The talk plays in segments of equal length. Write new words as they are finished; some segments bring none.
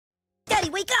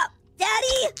wake up!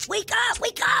 Daddy, wake up,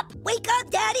 wake up! Wake up,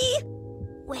 Daddy!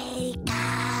 Wake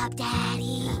up,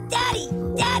 Daddy! Daddy,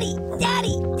 Daddy,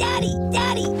 Daddy, Daddy,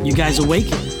 Daddy! You guys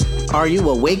awake? Are you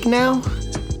awake now?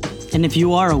 And if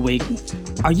you are awake,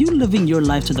 are you living your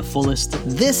life to the fullest?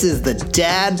 This is the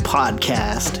Dad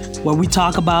Podcast, where we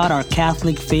talk about our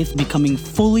Catholic faith becoming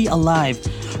fully alive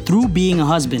through being a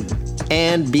husband.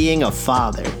 And being a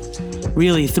father.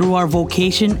 Really, through our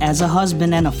vocation as a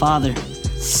husband and a father.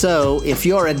 So, if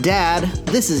you're a dad,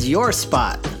 this is your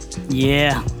spot.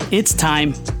 Yeah, it's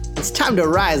time. It's time to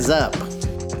rise up.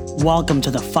 Welcome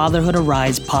to the Fatherhood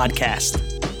Arise podcast.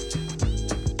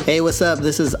 Hey, what's up?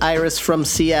 This is Iris from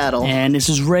Seattle. And this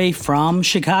is Ray from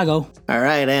Chicago. All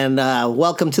right, and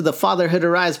welcome to the Fatherhood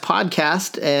Arise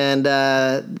podcast. And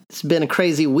it's been a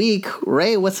crazy week.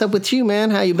 Ray, what's up with you, man?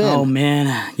 How you been? Oh,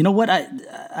 man. You know what?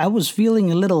 I was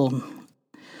feeling a little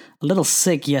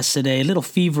sick yesterday, a little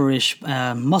feverish,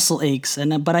 muscle aches,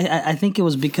 but I think it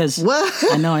was because... What?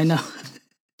 I know.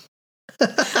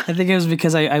 I think it was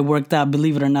because I worked out,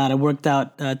 believe it or not. I worked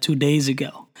out 2 days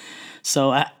ago.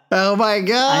 So oh my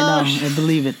gosh. I know, I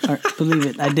believe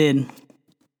it, I did.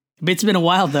 But it's been a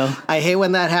while though. I hate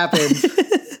when that happens.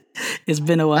 It's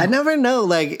been a while. I never know,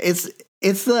 like, it's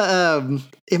the,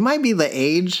 it might be the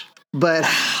age, but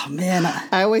oh, man,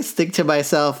 I always think to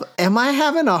myself, am I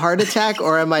having a heart attack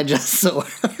or am I just sore?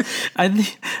 I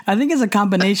think it's a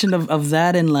combination of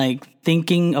that and like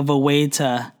thinking of a way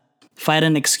to find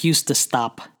an excuse to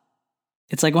stop.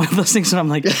 It's like one of those things where I'm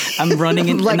like, I'm running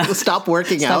in. Like, stop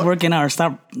working out. Stop working out or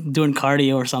stop doing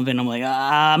cardio or something. I'm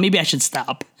like, maybe I should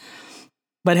stop.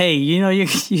 But hey, you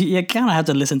kind of have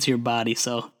to listen to your body.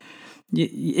 So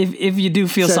if you do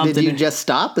feel something. Did you just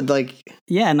stop? And like,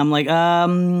 yeah. And I'm like,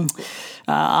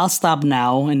 I'll stop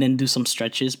now and then do some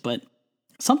stretches. But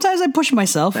sometimes I push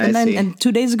myself. And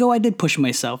 2 days ago, I did push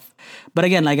myself. But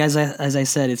again, like as I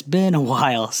said, it's been a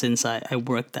while since I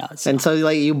worked out. So. And so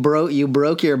like you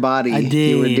broke your body. I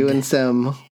did. You were doing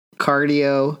some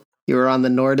cardio. You were on the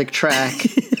Nordic track.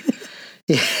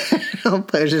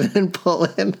 Pushing and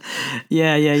pulling.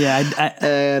 Yeah.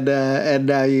 And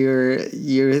now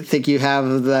you think you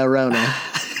have the Rona.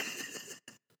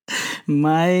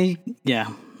 My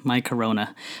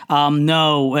Corona.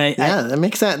 No. That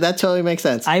makes sense. That totally makes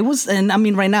sense.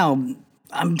 Right now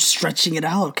I'm stretching it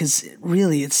out because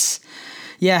really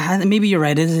maybe you're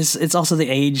right. It's also the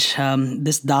age.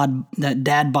 That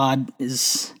dad bod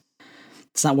it's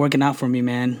not working out for me,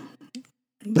 man.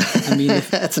 I mean,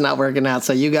 it's not working out,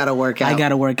 so you got to work out. I got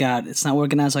to work out. It's not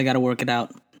working out, so I got to work it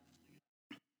out.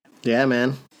 Yeah,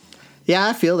 man. Yeah,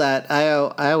 I feel that.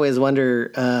 I always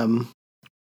wonder,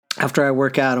 after I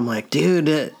work out, I'm like,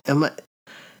 dude, am I...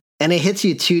 And it hits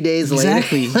you 2 days later.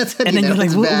 Exactly. And then you're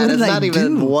like, what did it's I not do?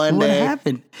 even one what day. What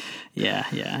happened? Yeah.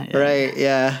 Right,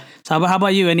 yeah. So how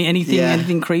about you?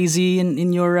 Anything crazy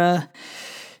in your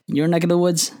neck of the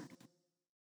woods?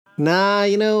 Nah,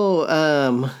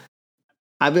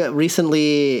 I've been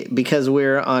recently, because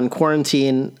we're on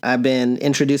quarantine, I've been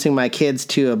introducing my kids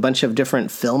to a bunch of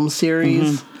different film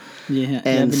series. Mm-hmm. Yeah, and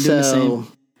I've been doing the same.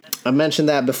 I mentioned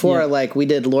that before, like we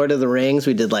did Lord of the Rings.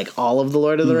 We did like all of the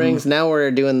Lord of the Rings. Now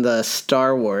we're doing the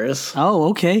Star Wars. Oh,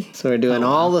 okay. So we're doing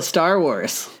all the Star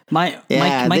Wars. My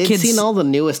they've kids seen all the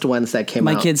newest ones that came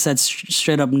out. My kids said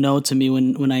straight up no to me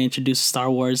when I introduced Star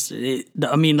Wars. Oh, really?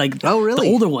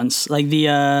 The older ones, like the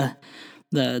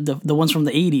ones from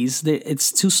the 80s.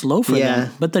 It's too slow for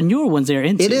them. But the newer ones they're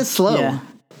into. It is slow.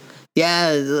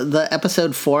 Yeah, the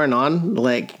episode 4 and on.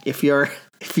 Like if you're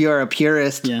a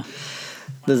purist. Yeah.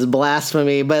 This is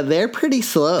blasphemy, but they're pretty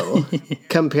slow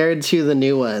compared to the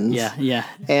new ones. Yeah.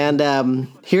 And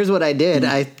here's what I did.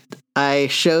 I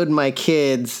showed my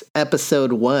kids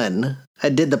episode 1. I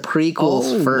did the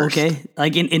prequels first. Okay.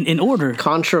 Like in order.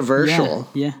 Controversial.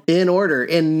 Yeah. In order.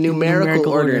 In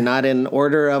numerical order, not in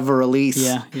order of release.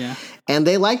 Yeah. And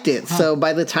they liked it. Huh. So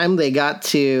by the time they got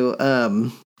to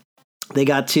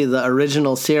the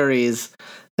original series,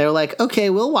 they were like, okay,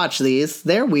 we'll watch these.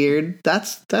 They're weird.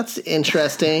 That's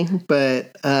interesting.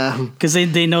 But because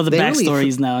they know the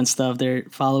backstories now and stuff. They're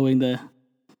following the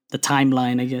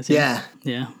timeline, I guess. Yeah.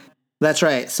 That's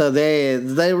right. So they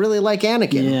really like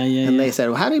Anakin. Yeah. And they said,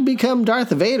 well, how do you become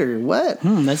Darth Vader? What?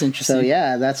 That's interesting. So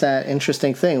yeah, that's an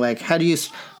interesting thing. Like, how do you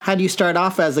start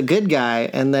off as a good guy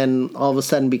and then all of a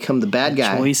sudden become the bad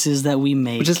guy? Choices that we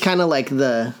make, which is kind of like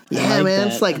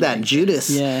it's like that Judas,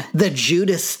 the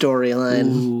Judas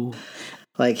storyline.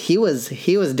 Like he was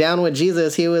down with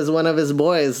Jesus. He was one of his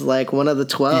boys, like one of the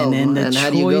 12. And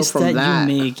how do you go from that?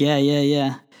 You make,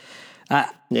 yeah.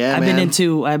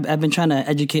 I've been trying to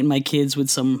educate my kids with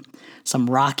some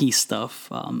Rocky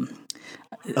stuff.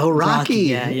 Oh, Rocky.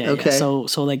 Yeah, yeah. Okay. Yeah.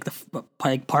 So like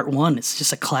like part one, it's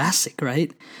just a classic,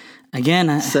 right?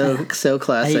 Again, So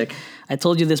classic. I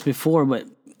told you this before, but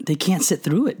they can't sit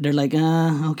through it. They're like,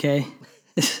 okay,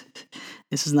 this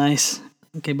is nice.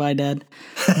 Okay, bye, Dad.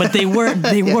 But they were.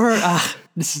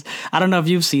 This is, I don't know if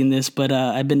you've seen this, but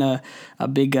I've been a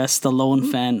big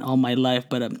Stallone fan all my life.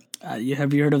 But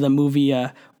have you heard of the movie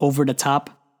Over the Top?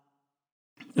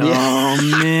 Yeah.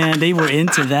 Oh man, they were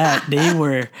into that. They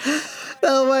were.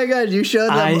 Oh my God, you showed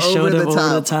them I showed Over them the Top.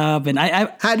 Over the Top, and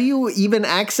I How do you even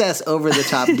access Over the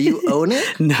Top? Do you own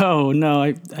it? no,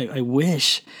 I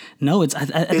wish. No, it's I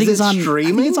think it's on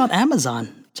streaming? I think it's on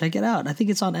Amazon. Check it out. I think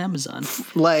it's on Amazon.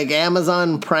 Like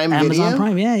Amazon Prime Video? Amazon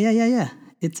Prime. Yeah.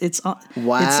 It's on.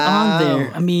 Wow. It's on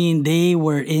there. I mean, they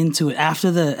were into it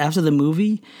after the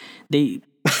movie. They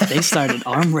started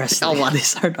arm wrestling. They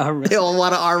started arm They wrestling. all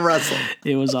want to arm wrestle.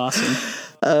 It was awesome.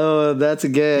 Oh, that's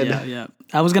good. Yeah.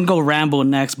 I was gonna go Rambo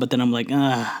next, but then I'm like,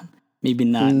 maybe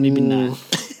not. Maybe not.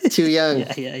 Too young.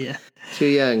 Yeah. Too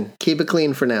young. Keep it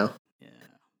clean for now.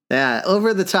 Yeah,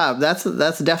 Over the Top.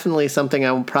 That's definitely something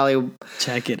I will probably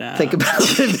Check it out. think about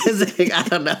visiting. I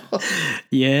don't know.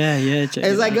 Yeah. Check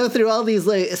As it I out. go through all these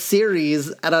like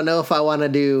series, I don't know if I want to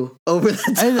do Over the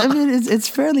Top. I mean, it's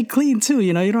fairly clean too.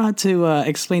 You know, you don't have to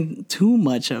explain too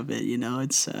much of it. You know,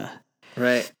 it's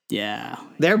Right. yeah.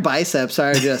 Their biceps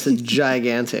are just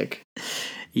gigantic.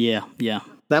 Yeah.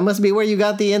 That must be where you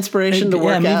got the inspiration to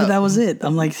work yeah, maybe out. that was it.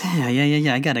 I'm like,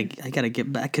 yeah. I gotta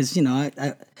get back because you know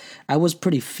I was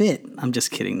pretty fit. I'm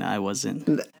just kidding. No, I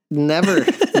wasn't Never.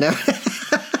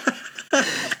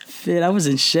 fit. I was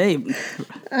in shape.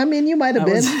 I mean, you might have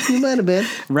been. You might have been.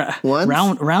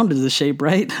 Once? Rounded the shape,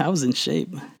 right? I was in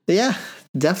shape. Yeah,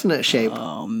 definite shape.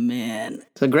 Oh man.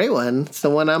 It's a great one. It's the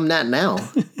one I'm not now.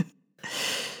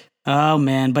 Oh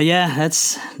man. But yeah,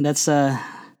 that's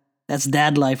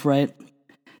dad life, right?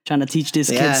 Trying to teach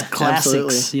these kids classics,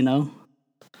 absolutely. you know.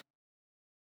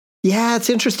 Yeah, it's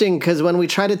interesting because when we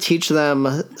try to teach them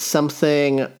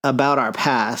something about our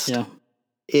past, Yeah.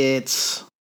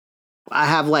 I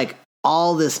have like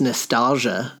all this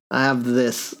nostalgia. I have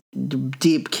this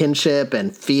deep kinship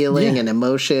and feeling and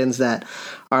emotions that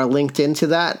are linked into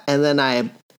that. And then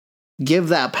I give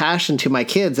that passion to my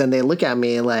kids and they look at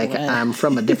me like I'm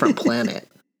from a different planet.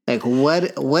 Like,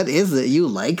 what is it? You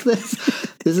like this?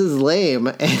 This is lame.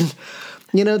 And,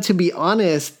 you know, to be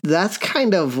honest, that's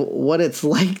kind of what it's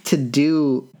like to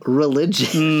do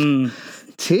religion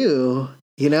too.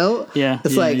 You know? Yeah.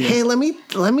 It's hey, let me,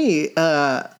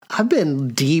 I've been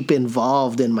deep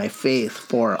involved in my faith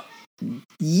for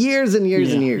years and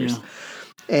years and years.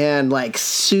 And like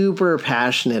super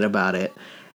passionate about it.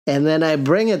 And then I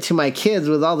bring it to my kids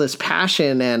with all this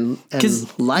passion and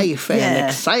life and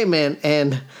excitement,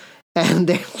 and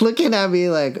they're looking at me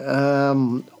like,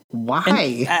 why?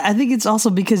 And I think it's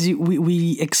also because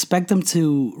we expect them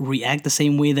to react the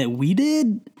same way that we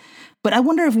did. But I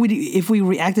wonder if we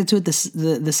reacted to it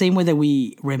the same way that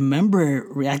we remember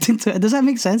reacting to it. Does that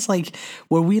make sense? Like,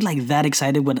 were we like that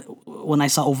excited when I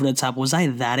saw Over the Top? Was I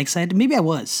that excited? Maybe I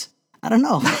was. I don't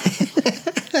know.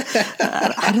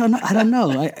 I don't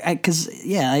know. Because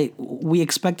we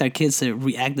expect our kids to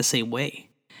react the same way,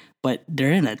 but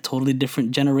they're in a totally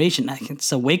different generation.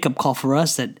 It's a wake up call for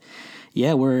us that,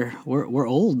 we're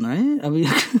old, right? I mean,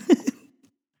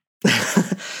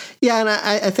 yeah, and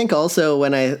I think also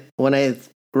when I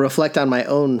reflect on my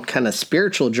own kind of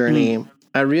spiritual journey,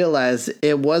 I realized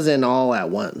it wasn't all at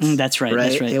once. That's right.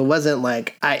 That's right. It wasn't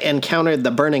like I encountered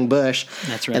the burning bush.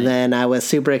 That's right. And then I was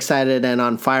super excited and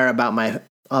on fire about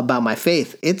my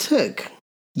faith. It took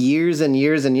years and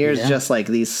years and years, just like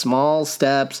these small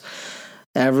steps,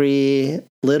 every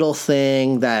little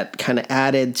thing that kind of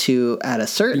added to at a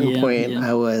certain point.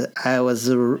 I was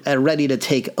ready to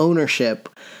take ownership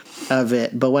of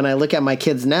it. But when I look at my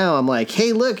kids now, I'm like,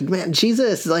 hey, look, man,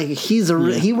 Jesus, like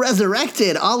he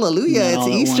resurrected. Hallelujah. It's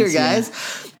Easter, guys.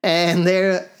 And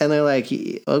they're like,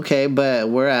 okay, but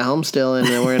we're at home still and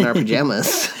we're in our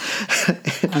pajamas.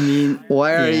 I mean,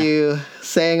 why are you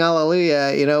saying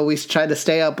hallelujah? You know, we tried to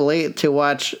stay up late to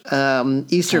watch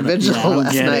Easter Vigil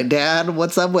last night, Dad.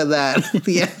 What's up with that?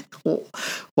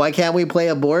 Why can't we play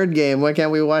a board game? Why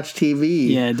can't we watch TV?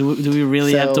 Yeah, do we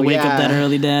really have to wake up that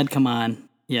early, Dad? Come on.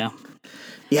 Yeah.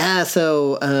 Yeah,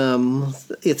 so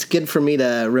it's good for me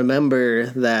to remember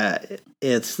that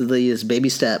it's these baby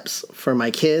steps for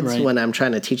my kids when I'm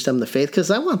trying to teach them the faith, because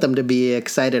I want them to be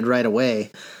excited right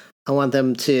away. I want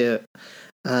them to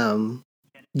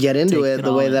get into it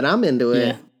the way that I'm into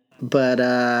it. But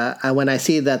when I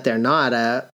see that they're not,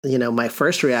 my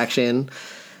first reaction,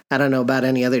 I don't know about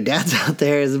any other dads out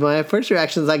there, is my first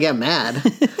reaction is I get mad.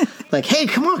 like, hey,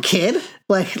 come on, kid,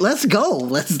 like, let's go,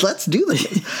 let's do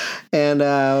this, and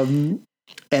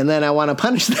then I want to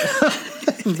punish them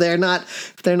if they're not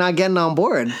getting on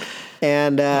board.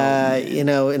 And,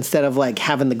 instead of like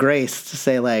having the grace to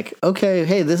say like, okay,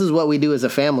 hey, this is what we do as a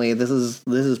family. This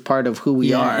is part of who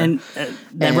we are. And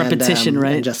that repetition,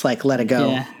 right? And just like let it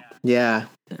go. Yeah.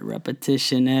 That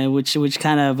repetition, which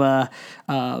kind of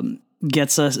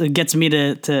gets me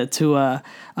to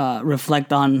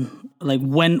reflect on like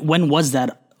when was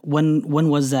that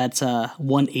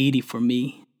 180 for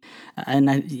me?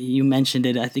 And you mentioned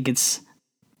it. I think it's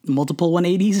multiple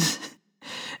 180s.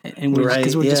 And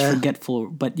because we're just forgetful.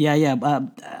 But I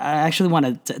actually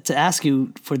wanted to ask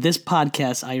you for this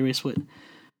podcast, Iris,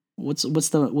 what's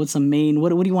the main, what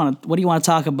do you want to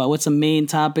talk about? What's the main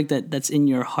topic that's in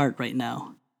your heart right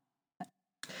now?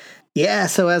 Yeah,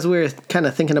 so as we're kind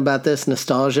of thinking about this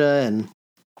nostalgia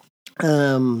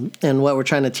and what we're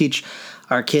trying to teach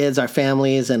our kids, our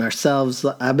families, and ourselves,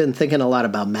 I've been thinking a lot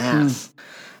about Mass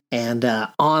and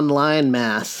online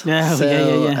Mass.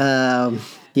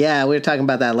 Yeah, we were talking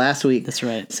about that last week. That's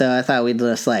right. So I thought we'd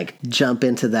just like jump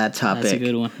into that topic. That's a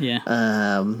good one.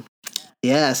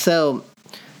 Yeah. So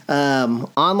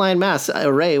online Mass,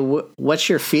 Ray, what's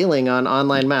your feeling on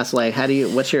online Mass? Like,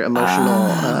 what's your emotional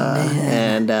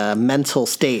and mental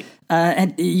state?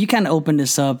 And you kind of opened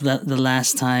this up the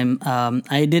last time.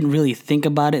 I didn't really think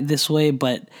about it this way,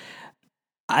 but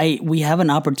we have an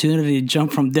opportunity to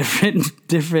jump from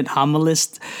different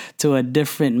homilists to a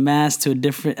different Mass to a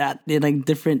different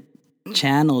different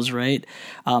channels, right?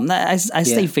 I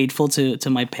stay faithful to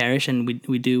my parish, and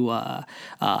we do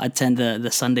attend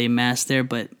the Sunday Mass there.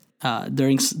 But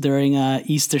during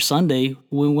Easter Sunday,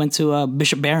 we went to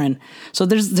Bishop Barron. So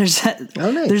there's that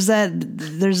there's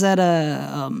that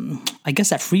I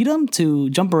guess that freedom to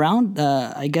jump around.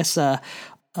 I guess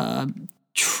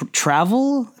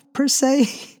travel per se,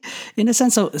 in a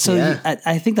sense. So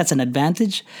I think that's an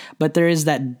advantage, but there is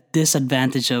that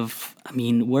disadvantage of, I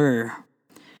mean, we're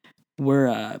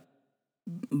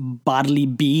bodily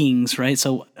beings, right?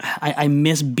 So I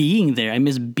miss being there. I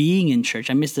miss being in church.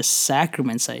 I miss the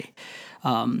sacraments. I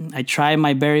try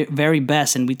my very, very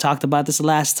best, and we talked about this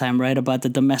last time, right? About the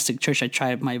domestic church. I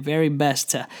try my very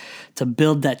best to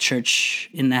build that church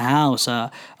in the house,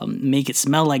 make it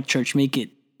smell like church, make it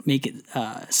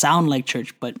sound like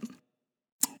church, but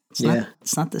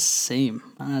it's not the same.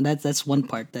 That's one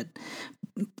part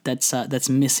that's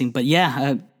missing. But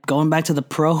going back to the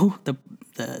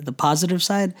positive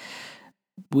side,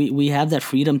 we have that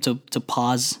freedom to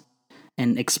pause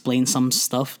and explain some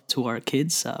stuff to our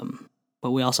kids,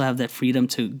 but we also have that freedom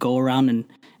to go around and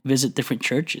visit different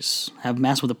churches, have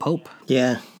Mass with the Pope.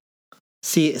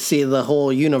 See the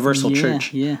whole universal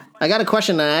church. I got a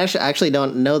question. I actually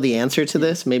don't know the answer to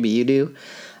this. Maybe you do.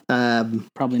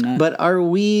 Probably not. But are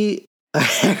we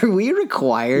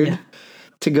required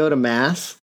to go to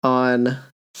Mass on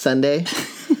Sunday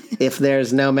if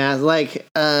there's no Mass? Like,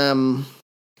 do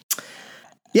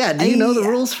you know the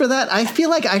rules for that? I feel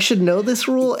like I should know this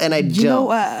rule, and I don't.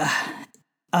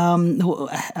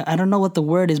 I don't know what the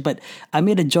word is, but I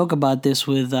made a joke about this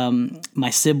with my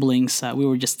siblings. We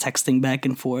were just texting back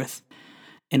and forth,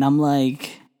 and I'm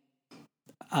like,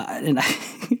 and I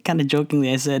kind of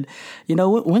jokingly I said,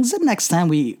 when's the next time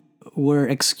we were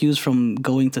excused from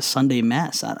going to Sunday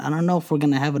Mass? I don't know if we're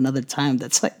gonna have another time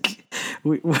that's like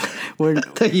we're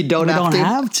you don't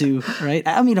have to, right?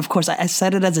 I mean, of course, I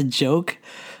said it as a joke.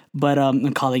 But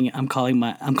I'm calling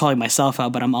myself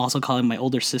out, but I'm also calling my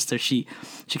older sister. She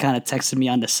kind of texted me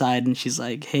on the side, and she's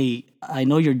like, "Hey, I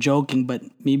know you're joking, but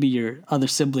maybe your other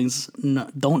siblings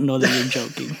don't know that you're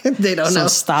joking. They don't know. So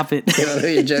stop it. They don't know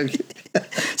you're joking."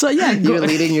 So you're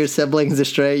leading your siblings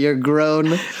astray. Your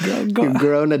grown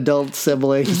adult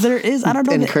siblings. There is, I don't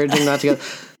know, encouraging not to go.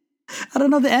 I don't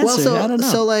know the answer. I don't know.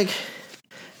 So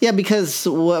because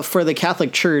for the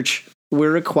Catholic Church, we're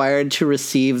required to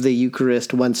receive the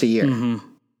Eucharist once a year,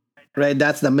 right?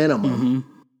 That's the minimum. Mm-hmm.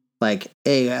 Like,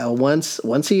 hey, once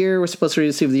a year we're supposed to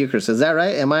receive the Eucharist. Is that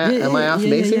right? Am I off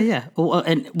base here? Yeah.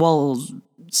 Well,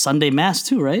 Sunday Mass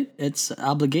too, right? It's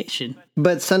obligation.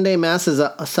 But Sunday Mass is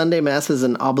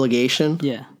an obligation.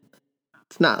 Yeah,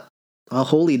 it's not a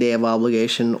holy day of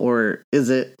obligation, or is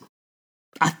it?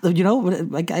 I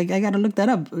gotta look that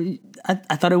up.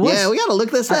 I thought it was. Yeah, we gotta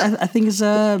look this up. I think it's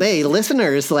Hey,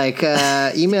 listeners,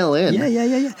 email in.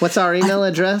 Yeah. What's our email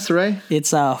address, Ray?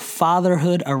 It's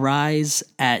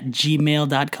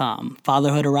fatherhoodarise@gmail.com.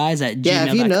 Fatherhoodarise@gmail.com. Yeah,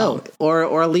 if you know,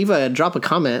 or drop a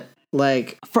comment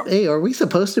Like, hey, are we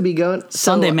supposed to be going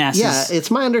Sunday masses? Yeah, it's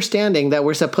my understanding that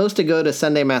we're supposed to go to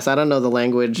Sunday mass. I don't know the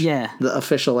language, the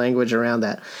official language around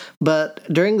that. But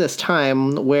during this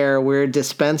time where we're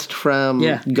dispensed from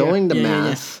going to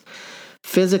mass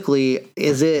physically,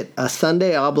 is it a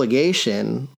Sunday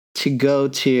obligation to go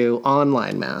to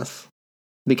online mass?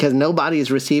 Because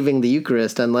nobody's receiving the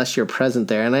Eucharist unless you're present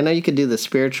there. And I know you could do the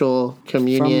spiritual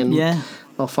communion,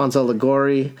 Alfonso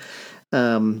Liguori,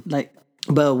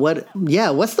 but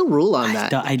what's the rule on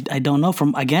that? I don't know.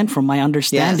 From my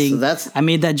understanding, I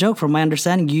made that joke. From my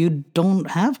understanding, you don't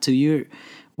have to.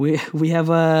 We have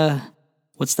a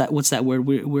what's that word?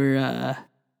 We're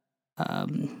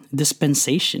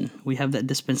dispensation. We have that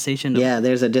dispensation.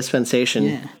 There's a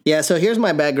dispensation. Yeah. So here's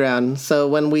my background. So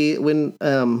when we went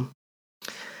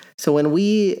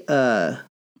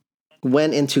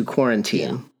into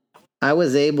quarantine, I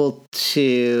was able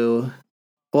to.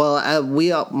 Well,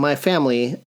 my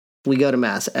family, we go to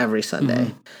mass every Sunday.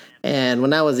 Mm-hmm. And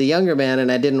when I was a younger man and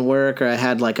I didn't work or I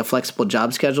had like a flexible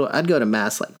job schedule, I'd go to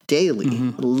mass like daily.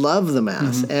 Mm-hmm. Love the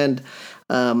mass. Mm-hmm.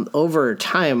 And over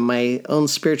time, my own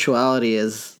spirituality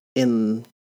is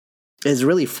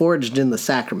really forged in the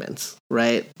sacraments,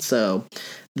 right? So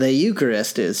the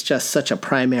Eucharist is just such a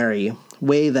primary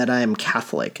way that I am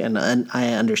Catholic and I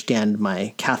understand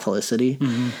my Catholicity.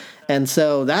 Mm-hmm. And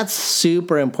so that's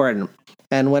super important.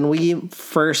 And when we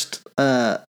first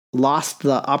lost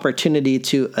the opportunity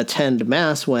to attend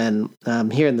Mass when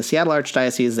here in the Seattle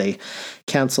Archdiocese, they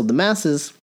canceled the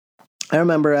Masses, I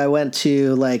remember I went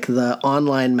to like the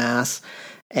online Mass,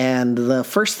 and the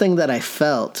first thing that I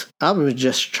felt, I would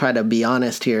just try to be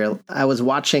honest here, I was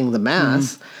watching the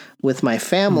Mass with my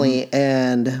family,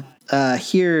 and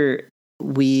here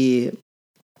we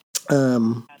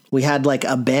had like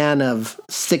a ban of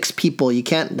 6 people. You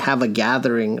can't have a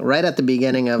gathering right at the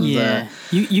beginning of the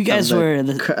you guys were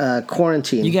the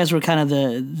quarantine. You guys were kind of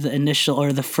the initial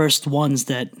or the first ones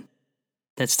that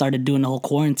started doing the whole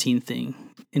quarantine thing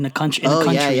in the country.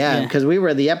 Because we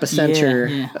were the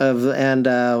epicenter of, and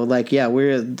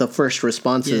we're the first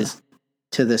responses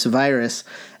to this virus.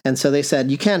 And so they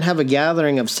said, you can't have a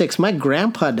gathering of 6. My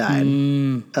grandpa died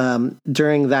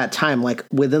during that time, like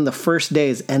within the first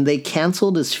days, and they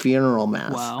canceled his funeral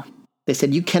mass. Wow. They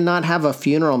said, you cannot have a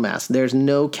funeral mass. There's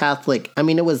no Catholic. I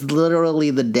mean, it was literally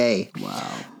the day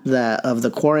of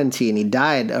the quarantine. He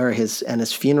died,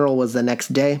 his funeral was the next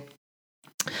day.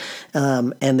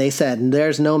 And they said,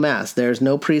 there's no mass. There's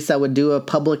no priest that would do a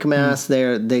public mass.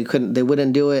 They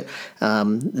wouldn't do it.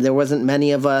 There wasn't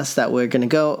many of us that were going to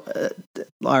go.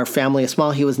 Our family is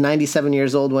small. He was 97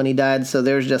 years old when he died. So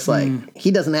there's just like,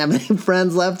 he doesn't have any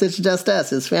friends left. It's just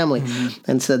us, his family.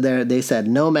 And so they said,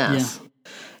 no mass. Yeah.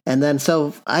 And then,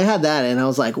 so I had that and I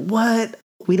was like, what?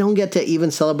 We don't get to even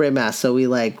celebrate mass. So we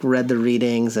like read the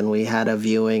readings and we had a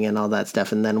viewing and all that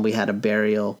stuff. And then we had a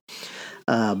burial,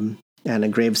 and a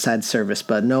graveside service,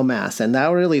 but no mass. And that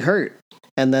really hurt.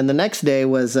 And then the next day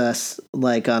was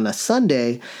like on a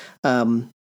Sunday,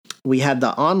 we had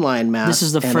the online mass. This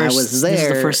is the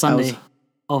first Sunday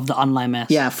of the online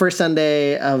mass. Yeah, first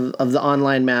Sunday of the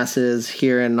online masses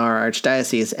here in our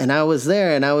archdiocese. And I was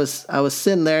there and I was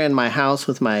sitting there in my house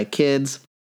with my kids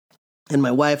and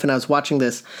my wife, and I was watching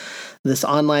this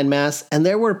online mass, and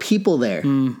there were people there.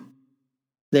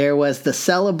 There was the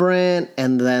celebrant,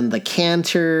 and then the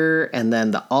cantor, and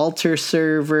then the altar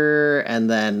server, and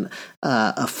then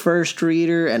a first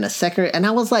reader and a second. And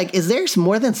I was like, is there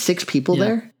more than 6 people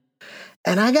there?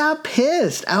 And I got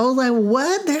pissed. I was like,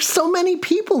 what? There's so many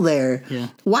people there. Yeah.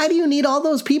 Why do you need all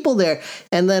those people there?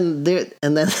 And then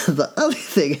the other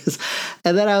thing is,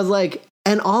 and then I was like,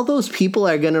 and all those people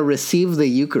are going to receive the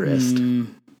Eucharist.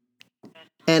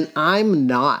 And I'm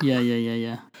not.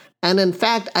 Yeah. And in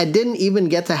fact, I didn't even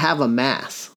get to have a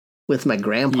mass with my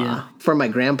grandpa for my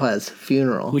grandpa's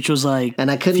funeral. Which was like and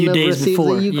I couldn't have received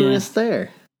the Eucharist there,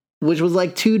 which was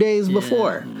like 2 days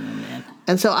before. Man.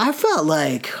 And so I felt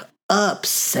like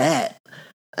upset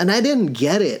and I didn't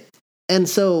get it. And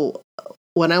so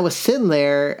when I was sitting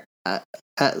there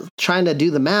trying to do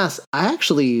the mass, I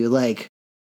actually like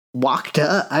walked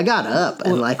up. I got up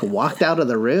and like walked out of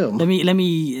the room. Let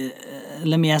me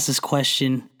ask this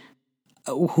question.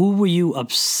 Who were you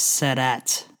upset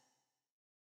at?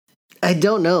 I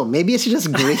don't know. Maybe it's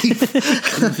just grief.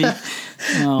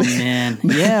 Oh man,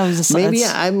 yeah.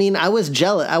 I was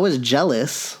jealous. I was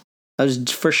jealous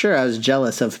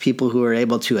of people who were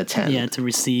able to attend. Yeah, to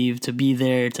receive, to be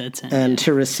there, to attend, and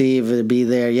to receive, to be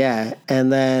there. Yeah,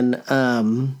 and then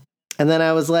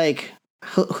I was like,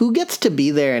 who gets to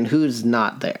be there and who's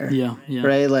not there? Yeah.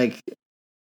 Right, like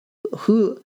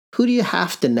who. who do you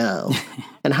have to know?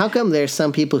 And how come there's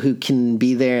some people who can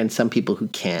be there and some people who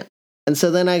can't? And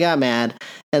so then I got mad,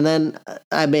 and then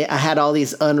I had all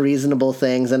these unreasonable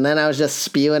things, and then I was just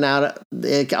spewing out.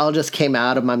 It all just came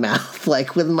out of my mouth,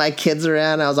 like with my kids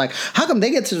around. I was like, "How come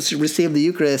they get to receive the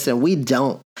Eucharist and we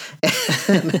don't?"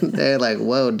 And they're like,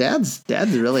 "Whoa, Dad's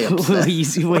really upset."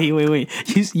 Wait!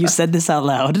 You said this out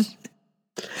loud.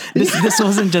 This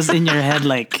wasn't just in your head,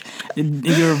 like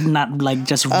you're not like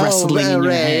just wrestling in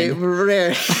your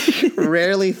head.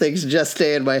 Rarely things just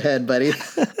stay in my head, buddy.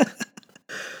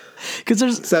 Because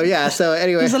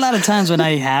anyway, there's a lot of times when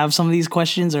I have some of these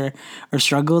questions or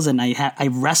struggles, and I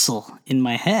wrestle in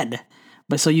my head.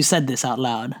 But so you said this out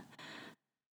loud.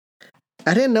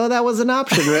 I didn't know that was an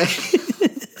option, right?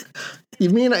 You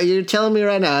mean you're telling me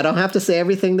right now I don't have to say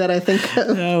everything that I think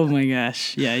of? Oh my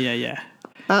gosh! Yeah.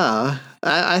 Oh,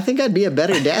 I think I'd be a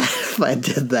better dad if I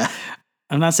did that.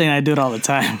 I'm not saying I do it all the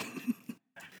time.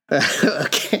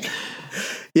 Okay.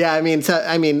 Yeah, I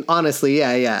mean, honestly,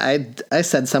 yeah. I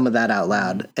said some of that out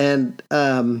loud, and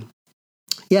and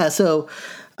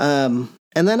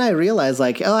then I realized,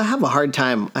 like, I have a hard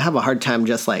time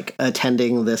just like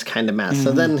attending this kind of mass. Mm-hmm.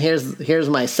 So then here's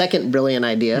my second brilliant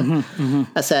idea. Mm-hmm.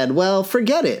 I said, well,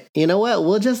 forget it. You know what?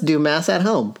 We'll just do mass at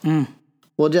home. Mm.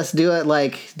 We'll just do it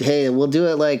like, hey, we'll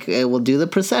do the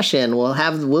procession.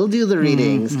 We'll do the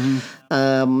readings.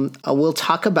 Mm-hmm. We'll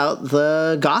talk about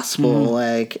the gospel,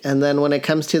 and then when it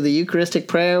comes to the Eucharistic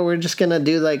prayer, we're gonna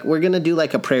do like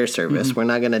a prayer service. Mm-hmm. We're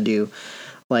not gonna do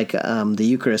like the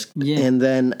Eucharist. Yeah. And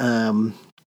then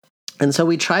and so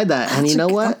we tried that, and you know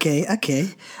what? Okay.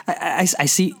 I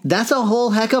see. That's a whole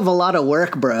heck of a lot of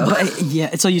work, bro.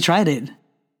 Yeah. So you tried it.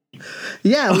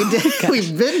 Yeah, we did.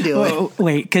 We've been doing.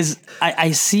 Wait, because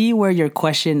I see where your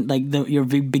question, like your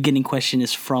beginning question,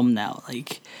 is from now.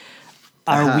 Like,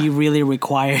 are we really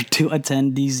required to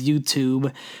attend these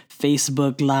YouTube,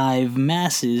 Facebook Live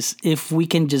masses if we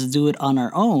can just do it on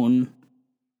our own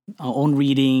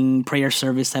reading, prayer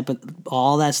service type of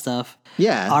all that stuff?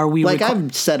 Yeah. Are we like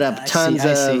I've set up tons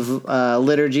of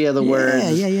liturgy of the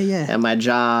words at my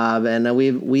job, and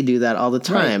we do that all the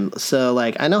time. Right. So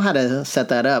like I know how to set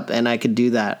that up, and I could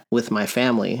do that with my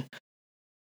family.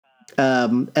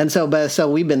 And so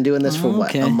we've been doing this for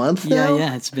a month now?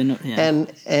 Yeah, it's been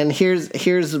And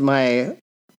here's my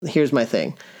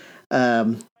thing.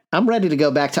 I'm ready to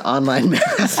go back to online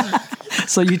mass.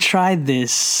 So you tried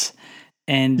this,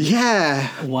 and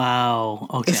wow,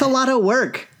 okay, it's a lot of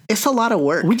work. It's a lot of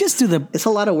work. It's a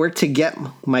lot of work to get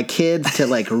my kids to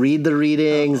like read the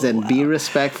readings and be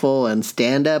respectful and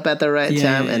stand up at the right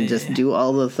time and just do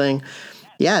all the thing.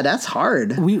 Yeah, that's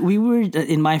hard. We were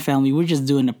in my family. We were just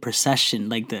doing a procession,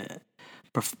 like the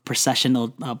processional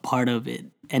part of it,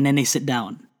 and then they sit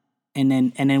down, and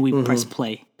then we press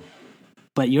play.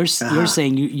 But you're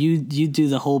saying you do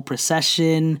the whole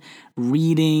procession,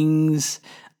 readings,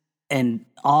 and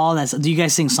all that. Do you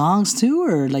guys sing songs too,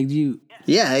 or like do you?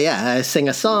 Yeah. I sing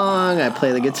a song. I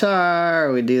play the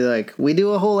guitar. We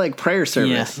do a whole like prayer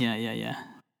service. Yeah.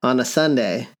 On a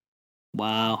Sunday.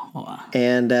 Wow.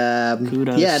 And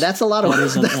kudos. Yeah, that's a lot of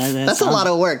work. That's a lot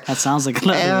of work. That sounds like a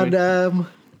lot of work.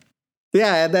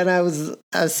 And then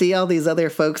I see all these other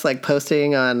folks like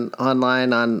posting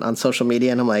online on social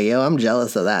media, and I'm like, yo, I'm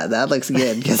jealous of that. That looks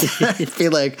good, because I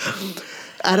feel like,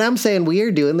 and I'm saying we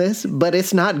are doing this, but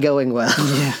it's not going well.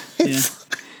 Yeah.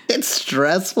 It's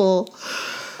stressful.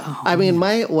 I mean,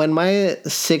 when my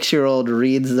 6-year-old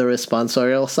reads the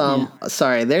responsorial psalm,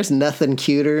 sorry, there's nothing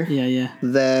cuter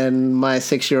than my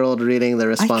 6-year-old reading the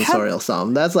responsorial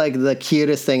psalm. That's like the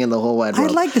cutest thing in the whole wide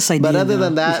world. I like this idea. But other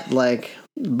than that,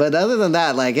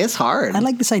 it's hard. I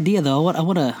like this idea though. I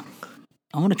want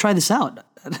to try this out.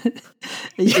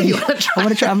 You want to try? I want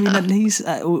to try. I mean,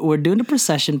 we're doing the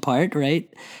procession part,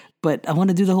 right? But I want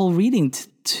to do the whole reading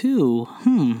too.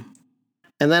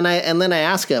 And then I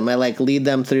ask them. I like lead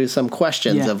them through some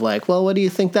questions of like, well, what do you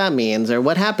think that means, or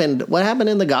what happened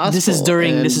in the gospel? This is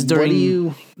during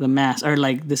the mass, or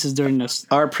like this is during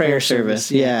our prayer service.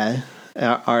 Yeah.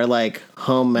 Our like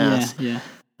home mass. Yeah.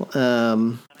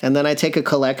 And then I take a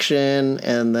collection,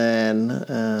 and then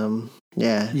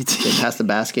they pass the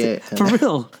basket. For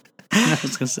real. I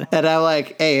was gonna say. And I'm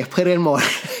like, hey, put in more.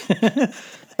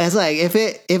 It's like if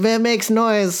it makes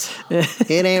noise,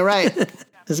 it ain't right.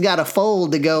 It's got a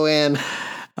fold to go in.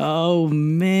 Oh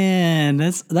man,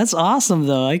 that's awesome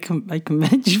though. I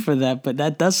commend you for that, but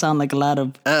that does sound like a lot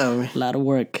of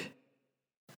work.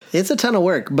 It's a ton of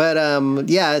work, but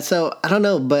so I don't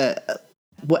know, but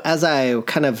as I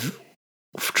kind of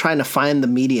trying to find the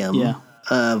medium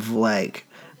of like,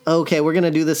 okay, we're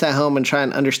gonna do this at home and try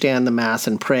and understand the mass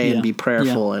and pray and be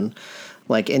prayerful and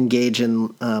like engage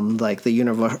in like the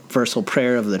universal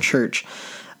prayer of the church.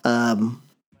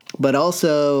 But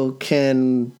also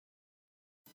can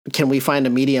we find a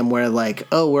medium where like,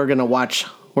 oh, we're gonna watch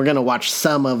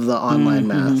some of the online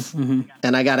mass,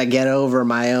 and I gotta get over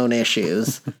my own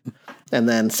issues, and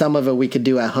then some of it we could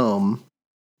do at home,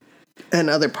 and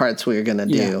other parts we're gonna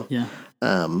do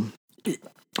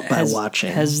by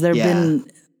watching. Has there been?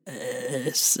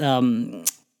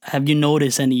 Have you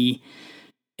noticed any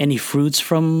fruits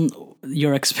from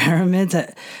your experiment?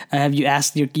 Have you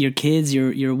asked your kids,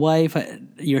 your wife,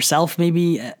 yourself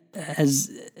maybe?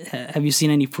 Have you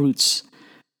seen any fruits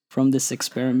from this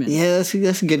experiment? Yeah,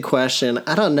 that's a good question.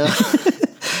 I don't know.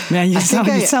 Man, you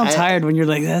sound tired when you're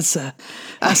like, that's a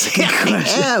good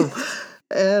question. I am.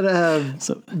 And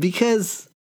because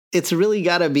it's really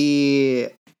got to be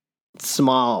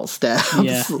small steps,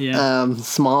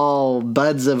 small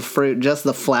buds of fruit, just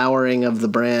the flowering of the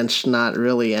branch, not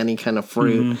really any kind of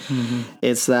fruit.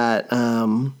 It's that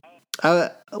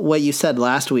what you said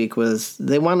last week was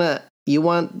you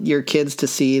want your kids to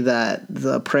see that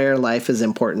the prayer life is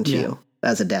important to you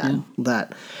as a dad.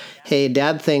 That, hey,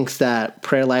 dad thinks that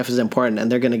prayer life is important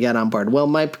and they're going to get on board. Well,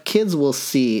 my kids will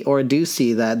see or do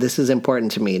see that this is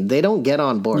important to me. They don't get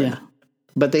on board,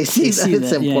 but they see that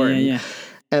it's important. Yeah.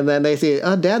 And then they see,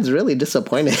 oh, dad's really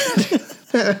disappointed.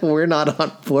 We're not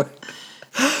on board.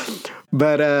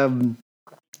 But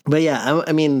yeah,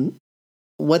 I mean,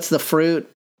 what's the fruit?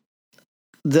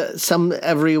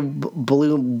 Every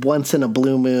once in a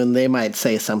blue moon, they might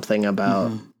say something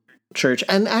about church.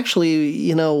 And actually,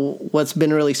 you know, what's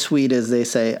been really sweet is they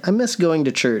say, I miss going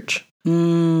to church.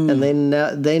 And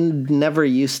they never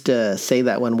used to say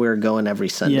that when we were going every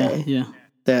Sunday. Yeah.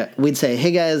 That we'd say, hey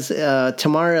guys,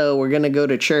 tomorrow we're going to go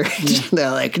to church.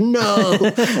 They're like, no.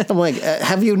 I'm like,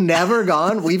 have you never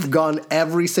gone? We've gone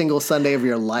every single Sunday of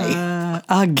your life.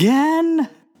 Again?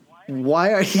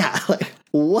 Why like,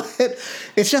 what?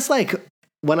 It's just like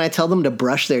when I tell them to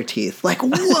brush their teeth. Like,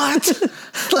 what?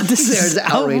 Like, there's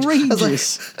outrage. Outrageous. I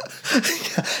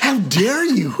was like, how dare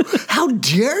you? How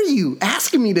dare you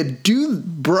asking me to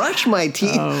brush my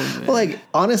teeth? Oh, like,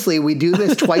 honestly, we do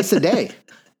this twice a day.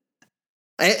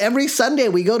 Every Sunday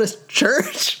we go to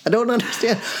church. I don't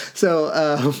understand. So,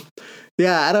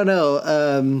 I don't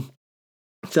know.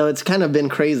 So it's kind of been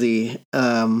crazy,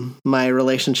 my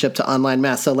relationship to online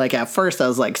mass. So like at first I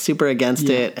was like super against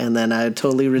it, and then I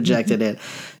totally rejected it.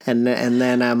 And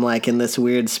then I'm like in this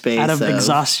weird space out of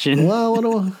exhaustion.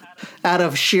 Well, out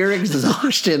of sheer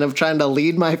exhaustion of trying to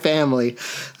lead my family.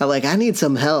 I need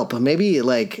some help. Maybe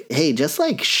like, hey, just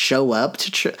like show up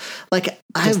to church. Like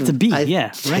I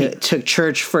took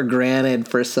church for granted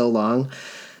for so long.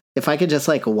 If I could just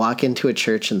like walk into a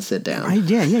church and sit down. Right,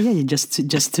 yeah. Just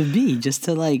to be.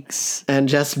 And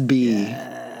just be.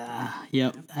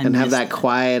 Yep. And have that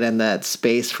quiet and that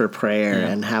space for prayer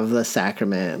and have the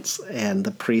sacraments, and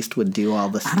the priest would do all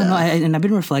the stuff. I don't know, and I've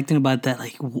been reflecting about that,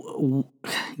 like,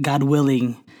 God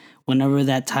willing, whenever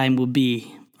that time will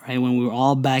be, right, when we're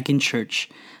all back in church,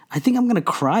 I think I'm going to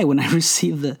cry when I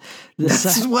receive the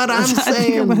That's what I'm saying. I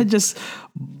think I'm going to just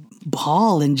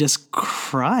bawl and just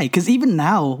cry. Because even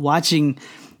now, watching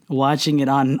it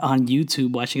on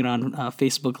YouTube, watching it on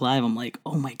Facebook Live, I'm like,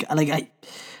 oh my God, like,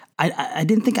 I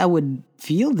didn't think I would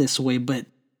feel this way, but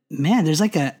man, there's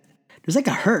like a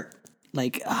hurt,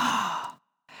 like that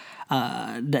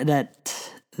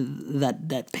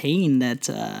pain that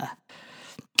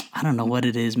I don't know what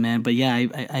it is, man, but yeah,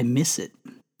 I miss it.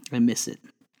 I miss it.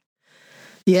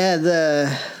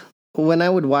 Yeah, when I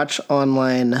would watch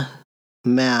online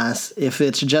mass, if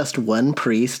it's just one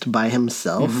priest by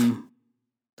himself. I'm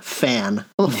a fan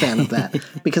of that,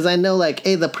 because I know, like,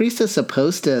 hey, the priest is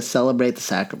supposed to celebrate the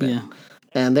sacrament,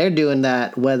 and they're doing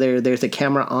that whether there's a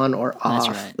camera on or off.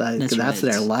 That's right. That's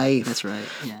their life. That's right.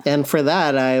 Yeah. And for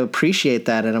that, I appreciate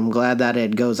that, and I'm glad that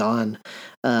it goes on.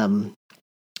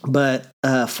 But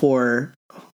for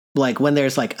like when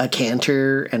there's like a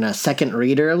cantor and a second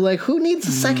reader, I'm like, who needs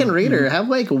a second reader? Have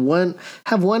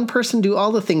one person do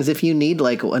all the things. If you need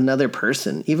like another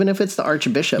person, even if it's the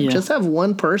archbishop, just have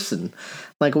one person.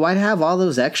 Like, why have all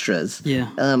those extras? Yeah.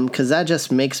 Because that just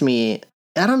makes me,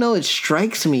 I don't know, it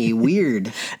strikes me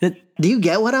weird. Do you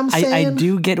get what I'm saying? I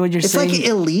do get what you're saying. It's like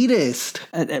elitist.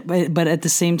 But at the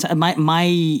same time, my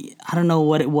I don't know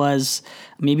what it was.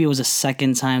 Maybe it was a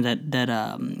second time that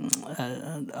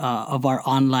of our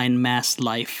online mass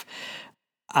life,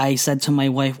 I said to my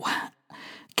wife,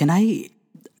 I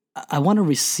want to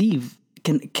receive.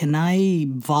 Can I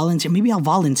volunteer? Maybe I'll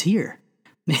volunteer.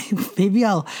 Maybe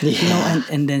I'll,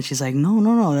 and then she's like, no.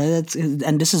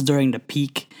 And this is during the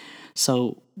peak.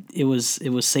 So it was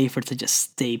safer to just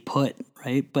stay put,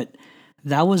 right? But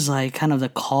that was like kind of the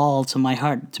call to my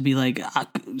heart to be like,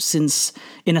 since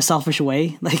in a selfish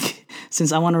way, like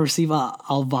since I want to receive,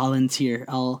 I'll volunteer.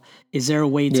 Is there a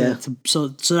way to so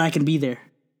that I can be there,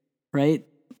 right?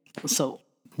 So,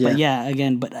 but yeah,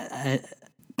 again, but I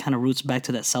kind of roots back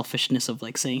to that selfishness of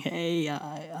like saying, hey,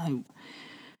 I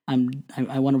want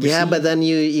to receive. Yeah, but then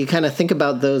you kind of think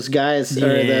about those guys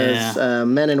or those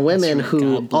men and women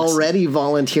who already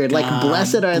volunteered. Like,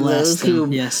 blessed are those who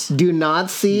do not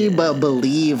see but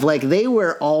believe. Like, they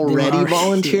were already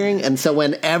volunteering, and so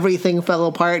when everything fell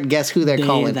apart, guess who they're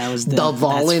calling? The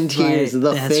volunteers,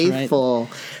 the faithful.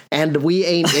 Right. And we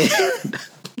ain't it.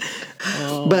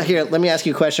 But here, let me ask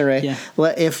you a question, Ray. Yeah.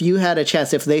 If you had a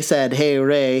chance, if they said, hey,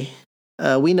 Ray,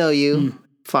 we know you,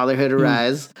 Fatherhood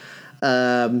Arise,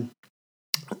 we're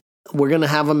going to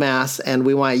have a mass and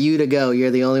we want you to go.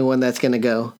 You're the only one that's going to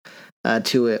go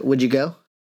to it. Would you go?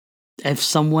 If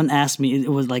someone asked me, it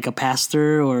was like a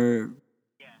pastor or...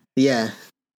 Yeah.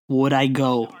 Would I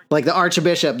go? Like the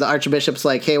Archbishop's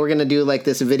like, hey, we're going to do like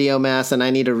this video mass and I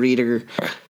need a reader.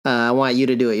 I want you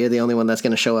to do it. You're the only one that's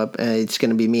going to show up. It's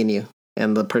going to be me and you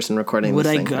and the person recording this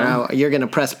thing. Would I go? You're going to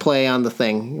press play on the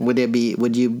thing.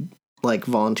 Would you like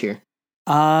volunteer?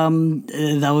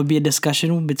 That would be a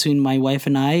discussion between my wife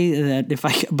and I.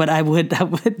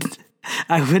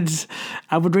 I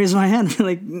would raise my hand and be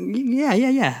like,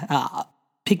 yeah.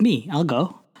 Pick me. I'll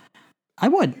go. I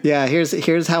would. Yeah.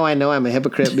 Here's how I know I'm a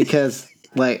hypocrite because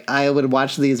like I would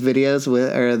watch these videos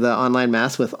or the online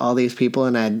mass with all these people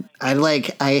and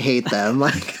I hate them.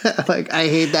 like I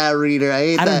hate that reader. I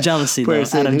hate that out of jealousy.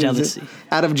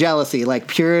 Out of jealousy, like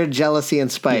pure jealousy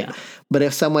and spite. Yeah. But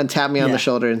if someone tapped me on the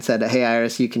shoulder and said, hey,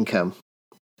 Iris, you can come.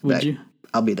 Would you?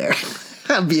 I'll be there.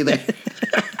 I'll be there.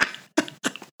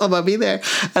 I'm going to be there.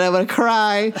 And I'm going to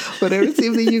cry when I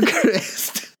receive the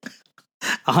Eucharist.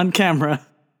 On camera.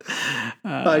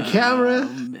 On camera.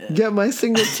 Get my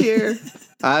single tear.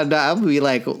 I'll be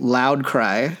like loud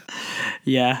cry.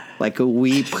 Yeah. Like a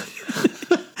weep.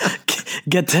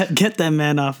 Get that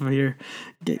man off of here.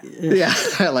 Yeah.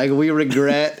 Like we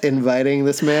regret inviting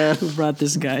this man. Who brought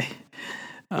this guy?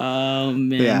 Oh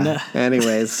man. Yeah.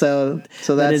 Anyways, so that's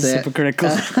that is it. Hypocritical.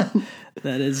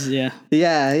 That is, yeah.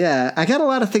 Yeah. I got a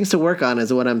lot of things to work on,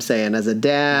 is what I'm saying. As a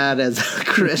dad, as a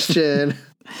Christian.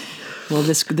 Well,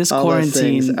 this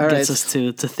quarantine gets us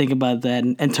to think about that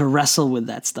and to wrestle with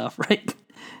that stuff, right?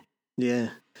 Yeah.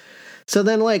 So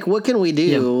then, like, what can we do?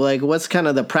 Yeah. Like, what's kind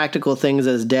of the practical things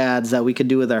as dads that we could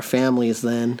do with our families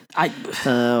then?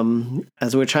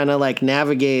 As we're trying to, like,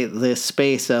 navigate this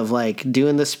space of, like,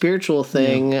 doing the spiritual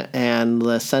thing and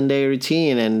the Sunday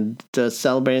routine and to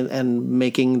celebrate and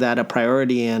making that a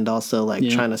priority and also, like,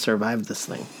 trying to survive this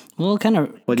thing. Well, kind of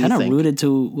rooted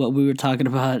to what we were talking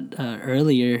about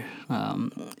earlier.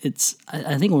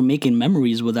 I think we're making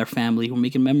memories with our family. We're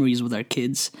making memories with our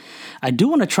kids. I do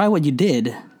want to try what you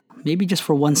did. Maybe just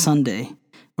for one Sunday,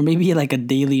 or maybe like a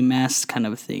daily mass kind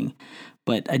of thing.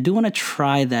 But I do want to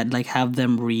try that, like have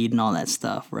them read and all that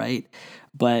stuff, right?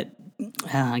 But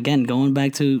again, going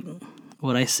back to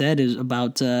what I said is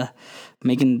about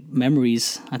making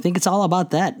memories. I think it's all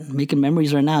about that, making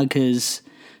memories right now, because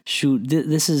shoot,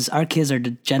 our kids are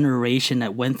the generation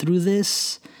that went through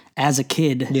this as a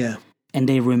kid. Yeah. And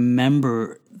they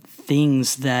remember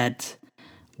things that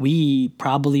we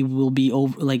probably will be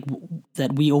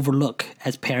that we overlook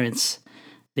as parents.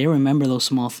 They remember those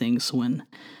small things when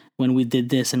we did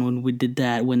this and when we did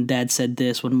that, when dad said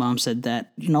this, when mom said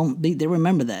that. You know, they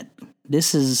remember that.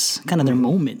 This is kind of their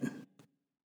moment.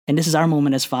 And this is our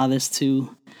moment as fathers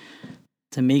to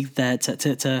make that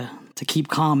to keep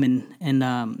calm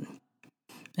and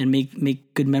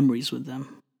make good memories with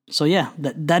them. So yeah,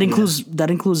 that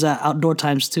includes outdoor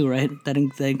times too, right? That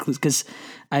includes, because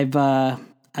I've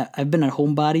been a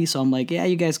homebody, so I'm like, yeah,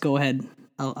 you guys go ahead.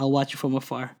 I'll watch you from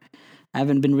afar. I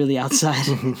haven't been really outside,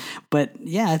 but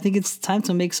yeah, I think it's time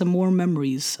to make some more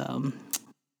memories.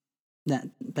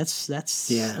 That's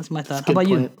my thought. How about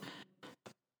you?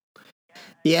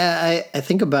 Yeah, I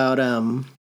think about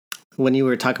when you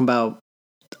were talking about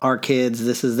our kids.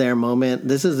 This is their moment.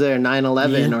 This is their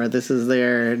 9/11, or this is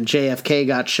their JFK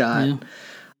got shot. Yeah.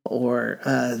 Or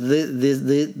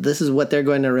this is what they're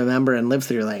going to remember and live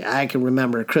through. Like, I can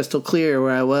remember crystal clear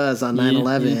where I was on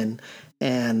 9/11.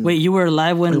 And wait, you were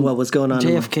alive when what was going on?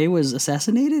 JFK was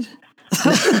assassinated?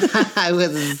 I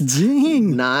was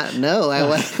not. No, I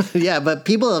was. Yeah, but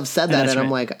people have said that, and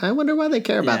I'm like, I wonder why they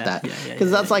care about that,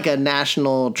 because that's like a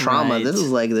national trauma. Right. This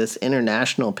is like this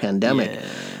international pandemic,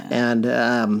 and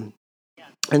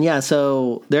yeah,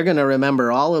 so they're going to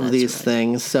remember all of these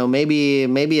things. So maybe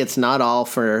it's not all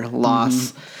for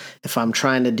loss. if I'm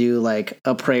trying to do like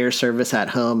a prayer service at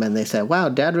home and they said, wow,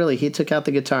 Dad he took out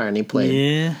the guitar and he played.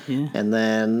 Yeah.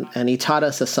 And he taught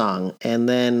us a song, and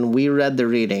then we read the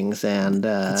readings, and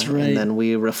That's right. and then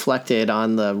we reflected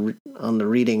on the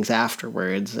readings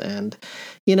afterwards. And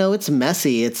it's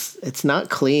messy. It's not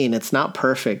clean. It's not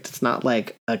perfect. It's not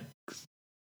like a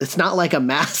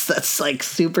mass that's like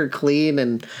super clean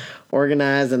and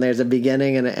organized, and there's a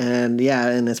beginning and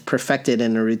it's perfected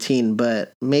in a routine.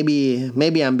 But maybe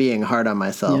I'm being hard on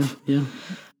myself. Yeah.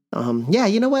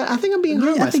 You know what? I think I'm being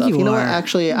hard on I think myself. You know what? are.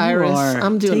 Actually, You Iris, are.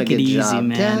 I'm doing Take a good it easy, job,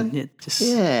 man. Dad.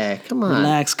 Come on.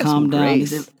 Relax, Have calm some down.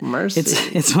 grace, mercy.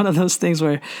 It's one of those things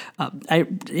where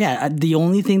the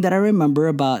only thing that I remember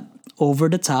about Over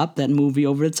the Top, that movie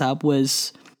Over the Top,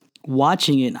 was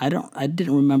watching it. I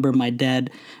didn't remember my dad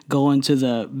going to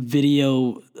the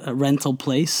video rental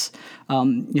place,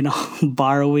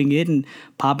 borrowing it and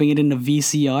popping it in the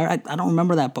VCR. I don't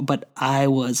remember that, but I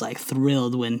was like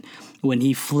thrilled when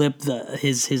he flipped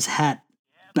his hat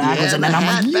backwards, and then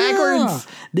I'm like, backwards.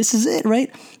 This is it,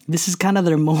 right? This is kind of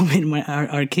their moment.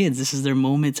 Our kids, this is their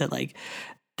moment that like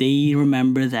they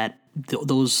remember that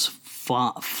those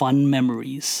fun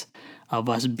memories of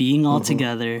us being all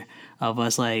together, of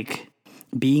us like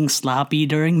being sloppy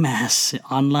during mass,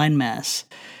 online mass,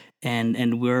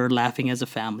 and we're laughing as a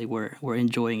family. We're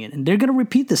enjoying it, and they're gonna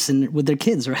repeat this with their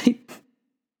kids, right?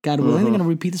 God willing, they're gonna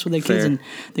repeat this with their kids, and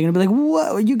they're gonna be like,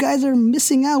 "What? You guys are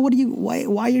missing out.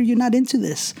 Why are you not into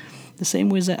this?" The same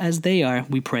way as they are.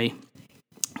 We pray,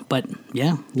 but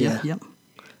yeah.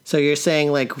 So you're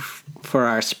saying like for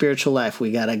our spiritual life,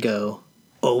 we gotta go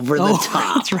over the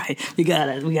top. That's right. We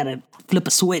gotta flip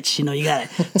a switch. You gotta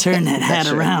turn that hat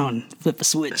around, flip a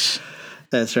switch.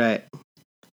 That's right.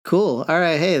 Cool. All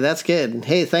right. Hey, that's good.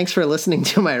 Hey, thanks for listening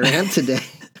to my rant today.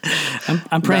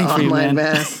 I'm praying for you, man.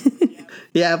 Mass.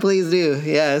 Yeah, please do.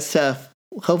 Yeah, it's tough.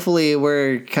 Hopefully,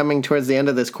 we're coming towards the end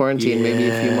of this quarantine. Maybe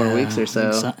a few more weeks or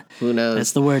so. Who knows?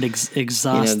 That's the word,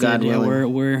 exhausted. God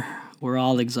willing. We're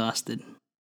all exhausted.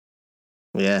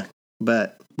 Yeah,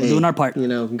 but we're doing our part.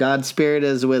 God's Spirit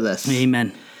is with us.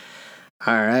 Amen.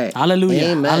 All right. Hallelujah.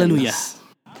 Amen. Hallelujah.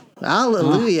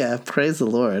 Hallelujah. Oh. Praise the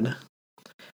Lord.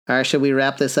 All right, should we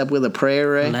wrap this up with a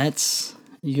prayer, Ray? Let's.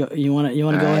 You want to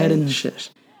go ahead and.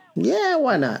 Yeah,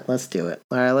 why not? Let's do it.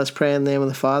 All right, let's pray in the name of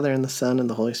the Father, and the Son, and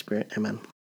the Holy Spirit. Amen.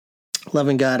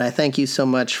 Loving God, I thank you so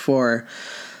much for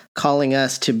calling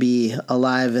us to be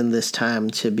alive in this time,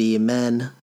 to be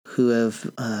men who have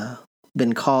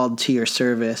been called to your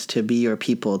service, to be your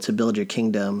people, to build your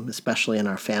kingdom, especially in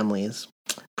our families.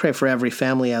 Pray for every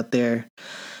family out there,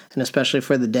 and especially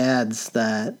for the dads,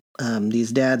 that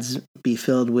these dads be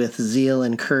filled with zeal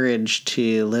and courage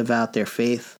to live out their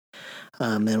faith.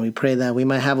 And we pray that we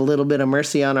might have a little bit of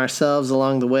mercy on ourselves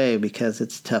along the way, because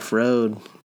it's a tough road.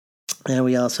 And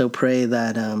we also pray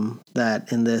that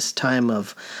that in this time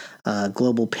of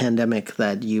global pandemic,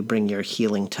 that you bring your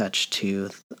healing touch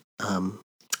to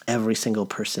every single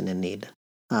person in need.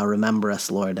 Remember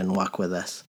us, Lord, and walk with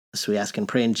us. So we ask and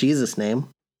pray in Jesus' name.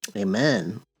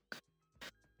 Amen.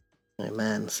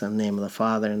 Amen. So in the name of the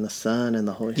Father, and the Son, and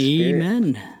the Holy Spirit.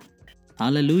 Amen.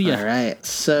 Hallelujah. All right.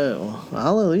 So,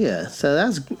 hallelujah. So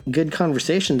that's good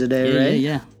conversation today, right?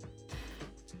 Yeah.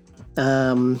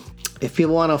 If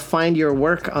people want to find your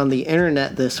work on the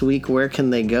internet this week, where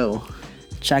can they go?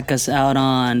 Check us out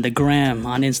on the gram,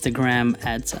 on Instagram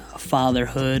at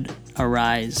Fatherhood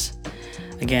Arise.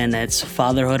 Again, that's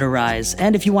Fatherhood Arise.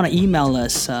 And if you want to email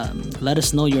us, let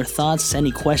us know your thoughts, any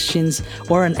questions,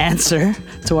 or an answer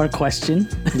to our question.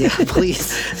 Yeah, please.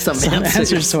 Some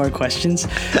answers to our questions.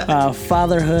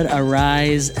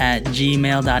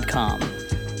 fatherhoodarise@gmail.com.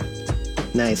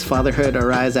 Nice.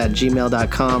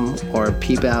 fatherhoodarise@gmail.com, or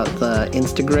peep out the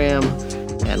Instagram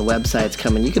and websites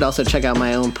coming. You could also check out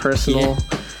my own personal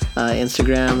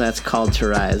Instagram. That's Called to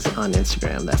Rise on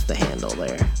Instagram. That's the handle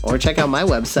there. Or check out my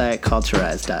website,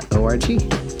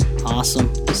 calledtorise.org.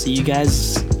 Awesome. See you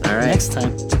guys next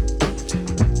time.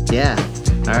 Yeah.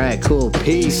 All right, cool.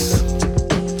 Peace.